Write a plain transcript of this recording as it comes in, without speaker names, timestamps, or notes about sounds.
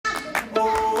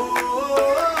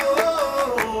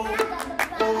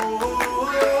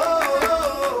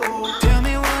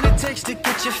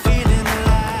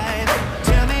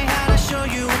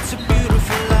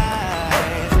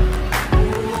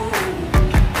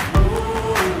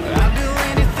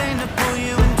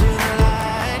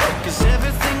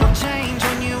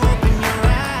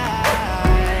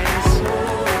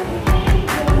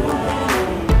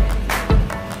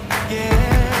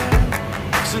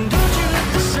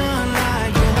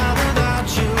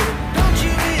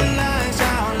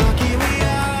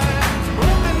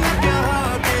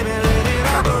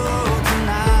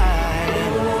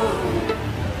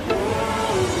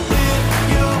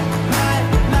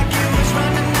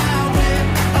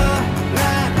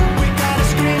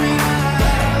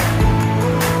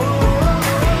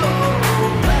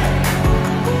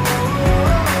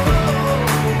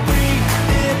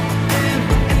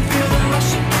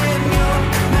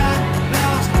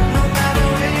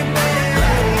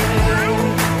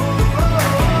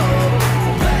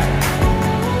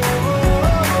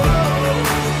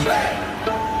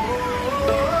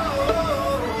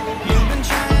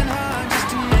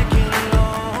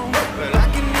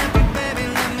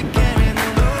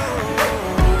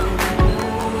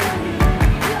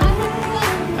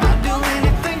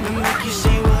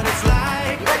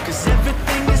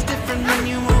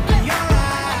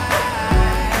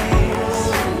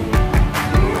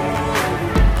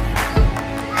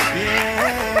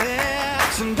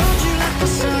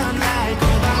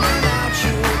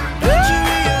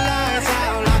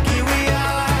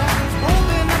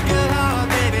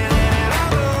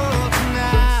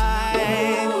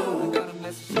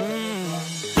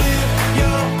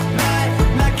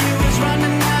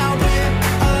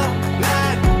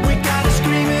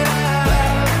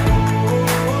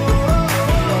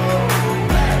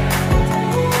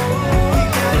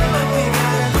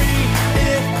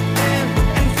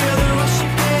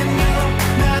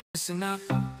up,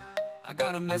 I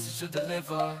got a message to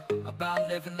deliver about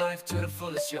living life to the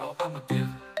fullest, yo. I'ma give.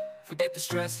 Forget the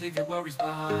stress, leave your worries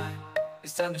behind.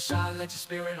 It's time to shine, let your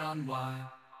spirit unwind.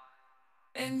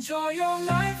 Enjoy your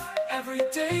life every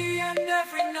day and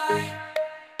every night.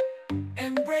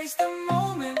 Embrace the moment.